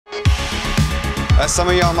As some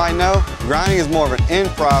of y'all might know, grinding is more of an end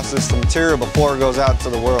process to material before it goes out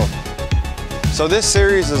to the world. So this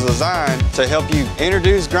series is designed to help you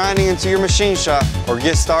introduce grinding into your machine shop or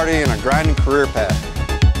get started in a grinding career path.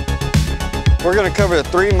 We're going to cover the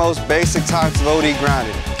three most basic types of OD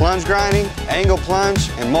grinding: plunge grinding, angle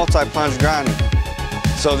plunge, and multi-plunge grinding.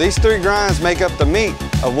 So these three grinds make up the meat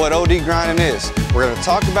of what OD grinding is. We're going to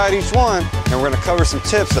talk about each one, and we're going to cover some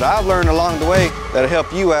tips that I've learned along the way that'll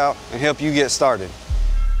help you out and help you get started.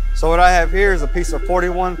 So what I have here is a piece of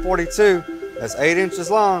 4142 that's 8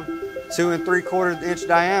 inches long, 2 3/4 inch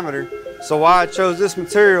diameter. So why I chose this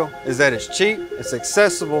material is that it's cheap, it's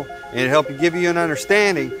accessible, and it'll help you give you an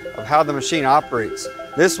understanding of how the machine operates.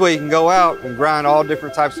 This way you can go out and grind all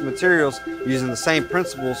different types of materials using the same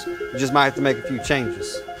principles. You just might have to make a few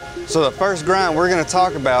changes. So the first grind we're going to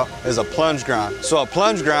talk about is a plunge grind. So a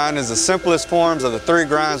plunge grind is the simplest forms of the three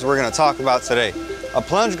grinds we're going to talk about today. A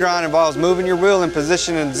plunge grind involves moving your wheel in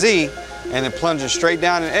position in Z and then plunging straight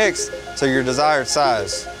down in X to your desired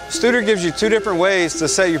size. Studer gives you two different ways to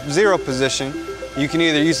set your zero position. You can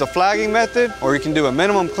either use the flagging method, or you can do a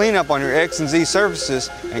minimum cleanup on your X and Z surfaces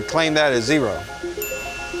and claim that as zero.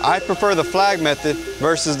 I prefer the flag method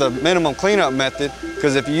versus the minimum cleanup method,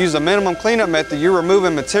 because if you use the minimum cleanup method, you're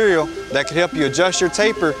removing material that could help you adjust your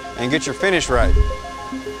taper and get your finish right.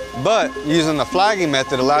 But using the flagging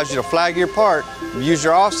method allows you to flag your part, use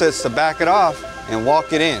your offsets to back it off, and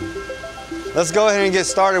walk it in. Let's go ahead and get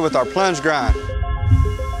started with our plunge grind.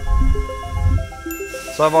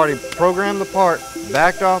 So I've already programmed the part,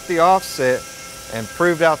 backed off the offset, and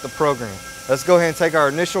proved out the program. Let's go ahead and take our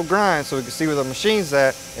initial grind so we can see where the machine's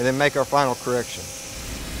at and then make our final correction.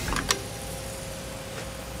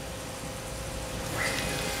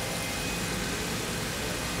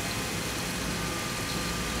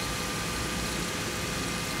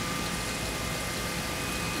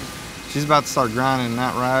 She's about to start grinding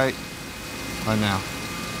that right now.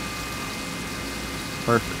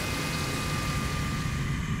 Perfect.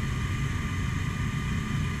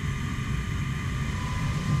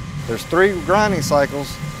 There's 3 grinding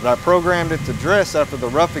cycles that I programmed it to dress after the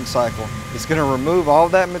roughing cycle. It's going to remove all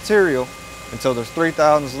that material until there's 3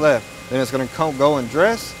 thousandths left. Then it's going to go and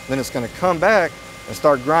dress, then it's going to come back and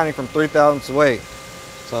start grinding from 3 thousandths away.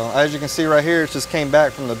 So as you can see right here, it just came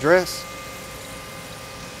back from the dress.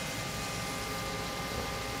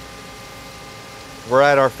 We're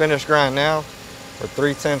at our finished grind now. We're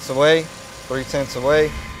 3/10 away, 3/10 away.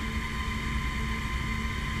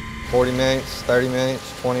 40 minutes, 30 minutes,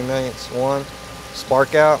 20 minutes, 1.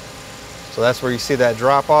 Spark out. So that's where you see that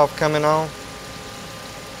drop off coming on.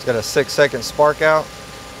 It's got a 6-second spark out.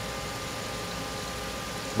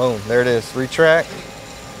 Boom, there it is. Retract,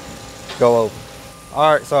 go over.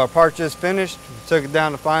 All right, so our part just finished. We took it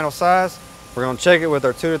down to final size. We're gonna check it with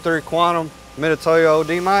our 2 to 3 Quantum Mitutoyo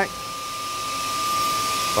OD mic.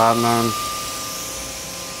 5.9.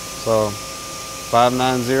 So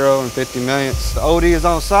 590 and 50 millionths. The OD is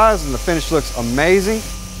on size and the finish looks amazing.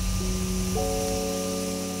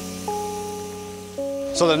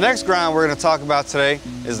 So the next grind we're going to talk about today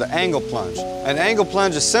is the angle plunge. An angle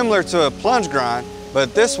plunge is similar to a plunge grind,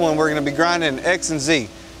 but this one we're going to be grinding in X and Z.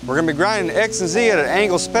 We're going to be grinding X and Z at an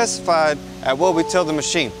angle specified at what we tell the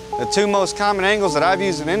machine. The 2 most common angles that I've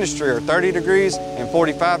used in industry are 30 degrees and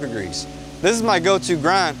 45 degrees. This is my go-to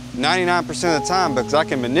grind 99% of the time because I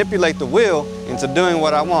can manipulate the wheel into doing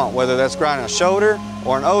what I want, whether that's grinding a shoulder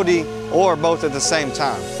or an OD or both at the same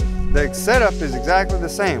time. The setup is exactly the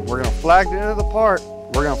same. We're going to flag the end of the part,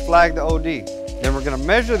 we're going to flag the OD. Then we're going to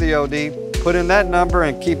measure the OD, put in that number,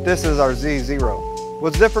 and keep this as our Z0.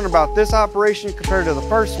 What's different about this operation compared to the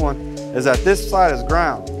first one is that this side is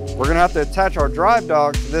ground. We're going to have to attach our drive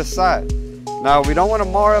dog to this side. Now we don't want to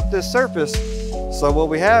mar up this surface, so what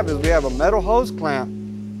we have is we have a metal hose clamp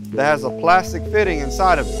that has a plastic fitting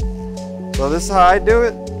inside of it. So this is how I do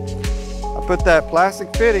it. I put that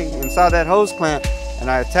plastic fitting inside that hose clamp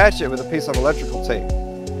and I attach it with a piece of electrical tape.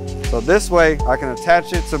 So this way I can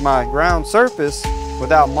attach it to my ground surface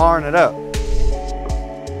without marring it up.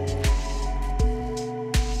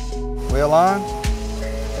 Wheel on.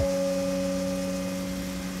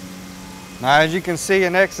 Now as you can see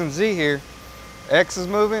in X and Z here, X is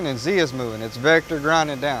moving and Z is moving. It's vector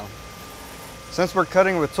grinding down. Since we're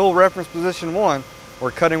cutting with tool reference position 1,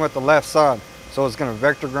 we're cutting with the left side, so it's going to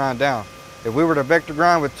vector grind down. If we were to vector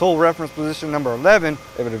grind with tool reference position number 11,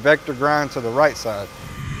 it would vector grind to the right side.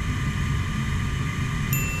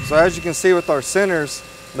 So as you can see with our centers,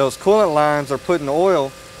 those coolant lines are putting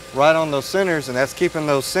oil right on those centers, and that's keeping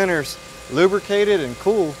those centers lubricated and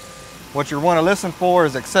cool. What you want to listen for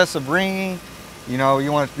is excessive ringing. You know,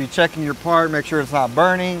 you want to be checking your part, make sure it's not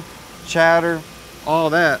burning, chatter, all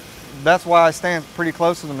that. That's why I stand pretty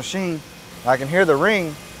close to the machine. I can hear the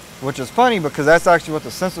ring, which is funny because that's actually what the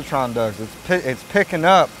Sensitron does. It's picking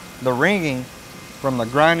up the ringing from the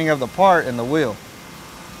grinding of the part in the wheel.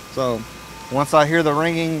 So once I hear the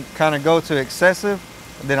ringing kind of go to excessive,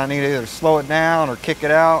 then I need to either slow it down or kick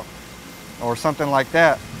it out or something like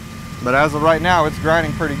that. But as of right now, it's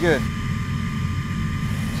grinding pretty good.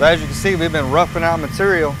 So as you can see, we've been roughing out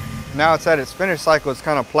material. Now it's at its finish cycle, it's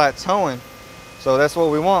kind of plateauing. So that's what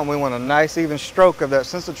we want. We want a nice even stroke of that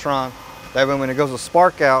Sensitron. That way when it goes to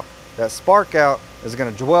spark out, that spark out is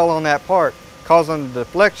going to dwell on that part, causing the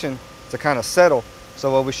deflection to kind of settle.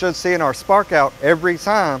 So what we should see in our spark out every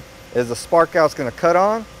time is the spark out's going to cut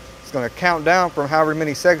on. It's going to count down from however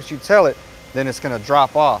many seconds you tell it, then it's going to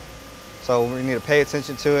drop off. So we need to pay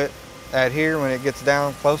attention to it at here when it gets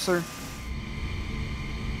down closer.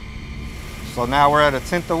 So now we're at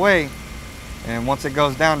 1/10 away, and once it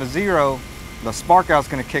goes down to 0, the spark out's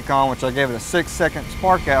going to kick on, which I gave it a 6-second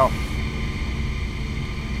spark out.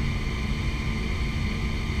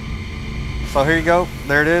 So here you go,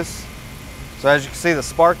 there it is. So as you can see, the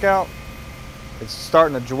spark out, it's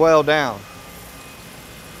starting to dwell down.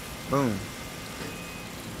 Boom.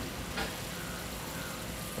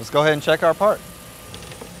 Let's go ahead and check our part.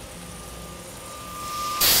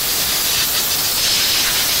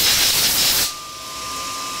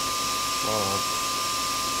 Uh,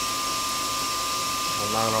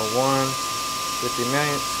 901, 50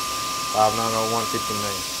 millionths, 5901, 50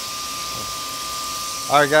 millionths.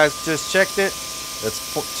 All right, guys, just checked it. It's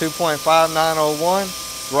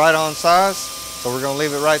 2.5901, right on size. So we're gonna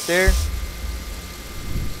leave it right there.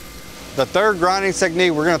 The third grinding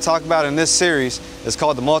technique we're gonna talk about in this series is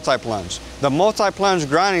called the multi-plunge. The multi-plunge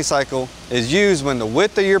grinding cycle is used when the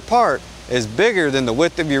width of your part is bigger than the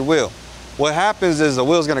width of your wheel. What happens is the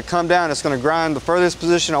wheel's gonna come down, it's gonna grind the furthest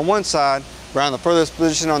position on one side, grind the furthest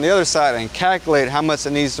position on the other side, and calculate how much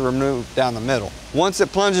it needs to remove down the middle. Once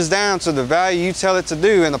it plunges down to the value you tell it to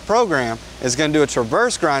do in the program, it's gonna do a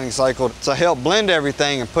traverse grinding cycle to help blend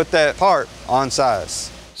everything and put that part on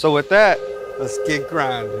size. So with that, let's get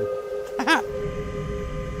grinding.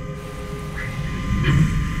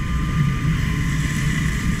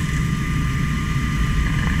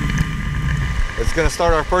 It's gonna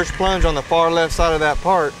start our first plunge on the far left side of that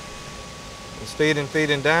part. It's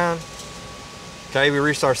feeding down. Okay, we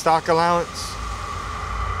reached our stock allowance.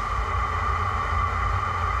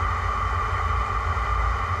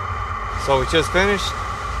 So we just finished.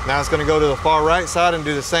 Now it's gonna go to the far right side and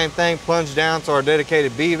do the same thing, plunge down to our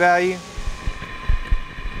dedicated B value.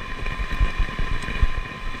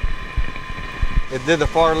 It did the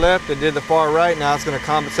far left, it did the far right, now it's gonna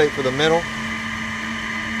compensate for the middle.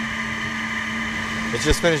 It's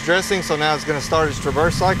just finished dressing, so now it's gonna start its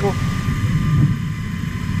traverse cycle.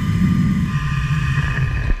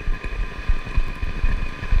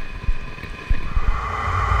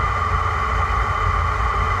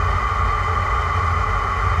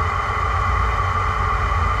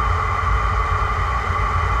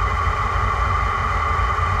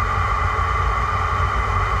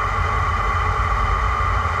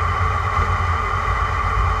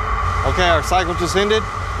 Okay, our cycle just ended.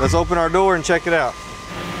 Let's open our door and check it out.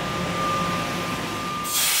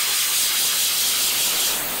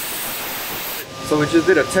 So we just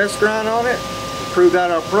did a test grind on it, proved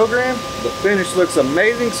out our program. The finish looks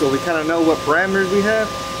amazing, so we kind of know what parameters we have.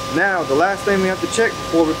 Now, the last thing we have to check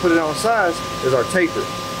before we put it on size is our taper.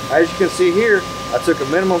 As you can see here, I took a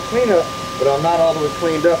minimum cleanup, but I'm not all the way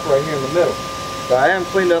cleaned up right here in the middle. So I am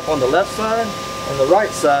cleaned up on the left side and the right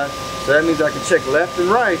side, so that means I can check left and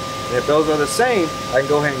right, and if those are the same, I can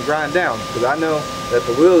go ahead and grind down, because I know that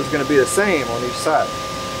the wheel is going to be the same on each side.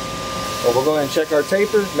 So we'll go ahead and check our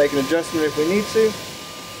taper, make an adjustment if we need to.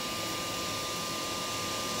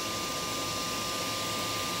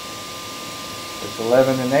 It's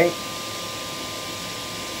 11 and 8.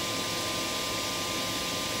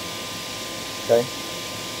 Okay.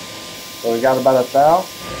 So we got about 1,000.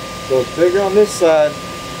 So it's bigger on this side,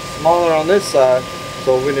 smaller on this side.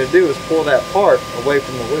 So what we're going to do is pull that part away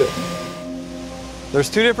from the wheel. There's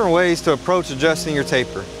two different ways to approach adjusting your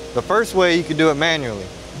taper. The first way, you can do it manually.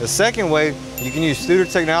 The second way, you can use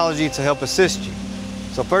Studer technology to help assist you.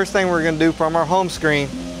 So first thing we're going to do from our home screen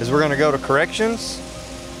is we're going to go to corrections.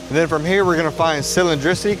 And then from here, we're going to find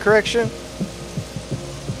cylindricity correction.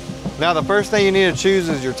 Now the first thing you need to choose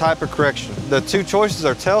is your type of correction. The two choices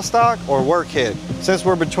are tailstock or workhead. Since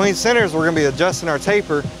we're between centers, we're going to be adjusting our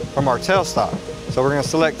taper from our tailstock. So we're going to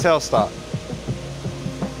select tailstock.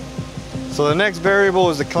 So the next variable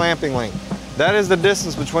is the clamping length. That is the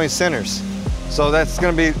distance between centers. So that's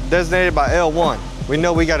going to be designated by L1, we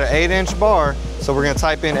know we got an 8-inch bar, so we're gonna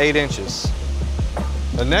type in 8 inches.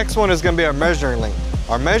 The next one is gonna be our measuring length.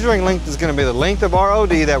 Our measuring length is gonna be the length of our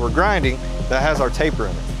OD that we're grinding that has our taper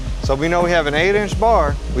in it. So we know we have an 8-inch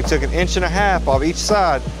bar, we took 1.5 inches off each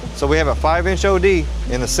side, so we have a 5-inch OD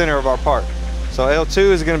in the center of our part. So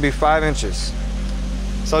L2 is gonna be 5 inches.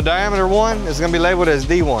 So diameter 1 is gonna be labeled as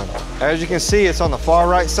D1. As you can see, it's on the far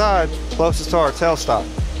right side, closest to our tailstock.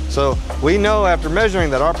 So we know after measuring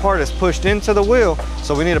that our part is pushed into the wheel,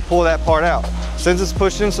 so we need to pull that part out. Since it's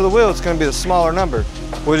pushed into the wheel, it's gonna be the smaller number,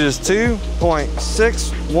 which is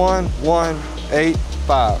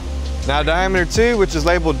 2.61185. Now diameter 2, which is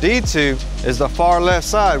labeled D2, is the far left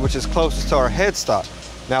side, which is closest to our headstock.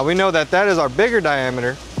 Now we know that that is our bigger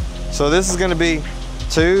diameter, so this is gonna be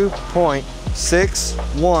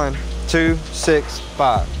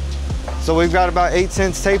 2.61265. So we've got about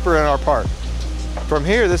 8/10 taper in our part. From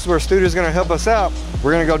here, this is where Studer is gonna help us out.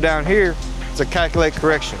 We're gonna go down here to calculate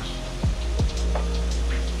correction.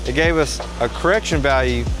 It gave us a correction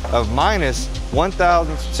value of minus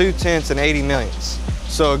 1,002 millionths.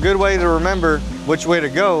 So a good way to remember which way to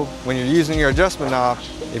go when you're using your adjustment knob,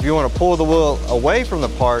 if you want to pull the wheel away from the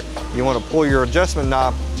part, you want to pull your adjustment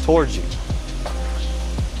knob towards you.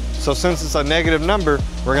 So since it's a negative number,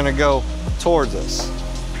 we're going to go towards us.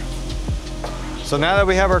 So now that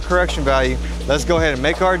we have our correction value, let's go ahead and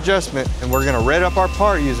make our adjustment, and we're going to red up our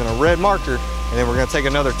part using a red marker, and then we're going to take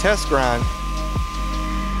another test grind.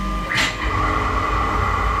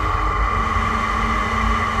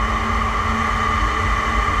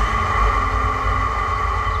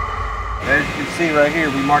 As you can see right here,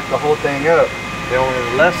 we marked the whole thing up. The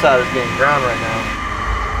only left side is getting ground right now.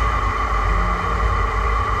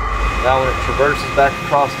 Now when it traverses back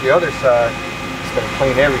across the other side, it's going to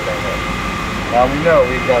clean everything up. Now we know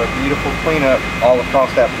we've got a beautiful cleanup all across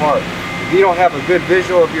that part. If you don't have a good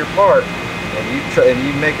visual of your part, and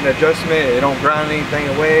you make an adjustment, and it don't grind anything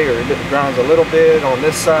away, or it grinds a little bit on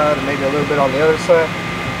this side and maybe a little bit on the other side,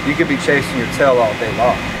 you could be chasing your tail all day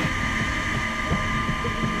long.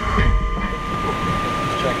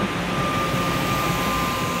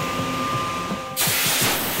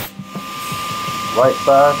 Right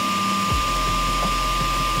side,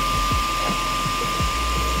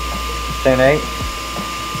 10/8.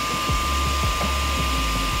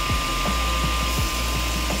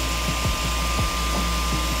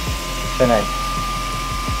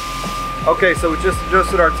 Okay, so we just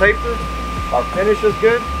adjusted our taper. Our finish is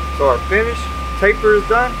good. So our finish taper is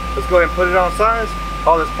done. Let's go ahead and put it on size.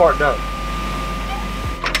 Call this part done.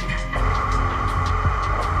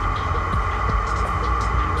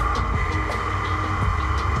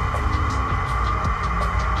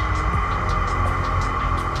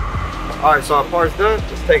 All right, so our part's done.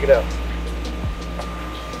 Let's take it out.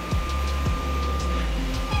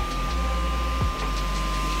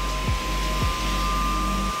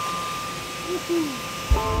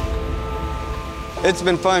 It's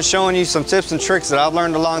been fun showing you some tips and tricks that I've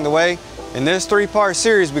learned along the way. In this 3-part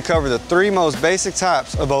series, we cover the 3 most basic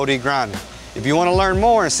types of OD grinding. If you want to learn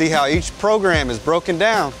more and see how each program is broken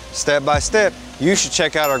down step by step, you should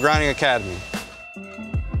check out our Grinding Academy.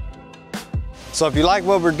 So if you like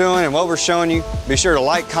what we're doing and what we're showing you, be sure to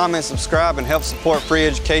like, comment, subscribe, and help support free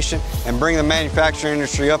education and bring the manufacturing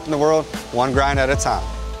industry up in the world one grind at a time.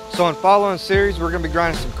 So in following series, we're going to be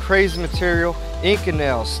grinding some crazy material,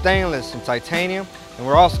 Inconel, stainless, and titanium, and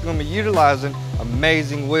we're also going to be utilizing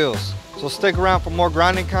amazing wheels. So stick around for more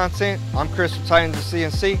grinding content. I'm Chris from Titans of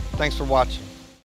CNC. Thanks for watching.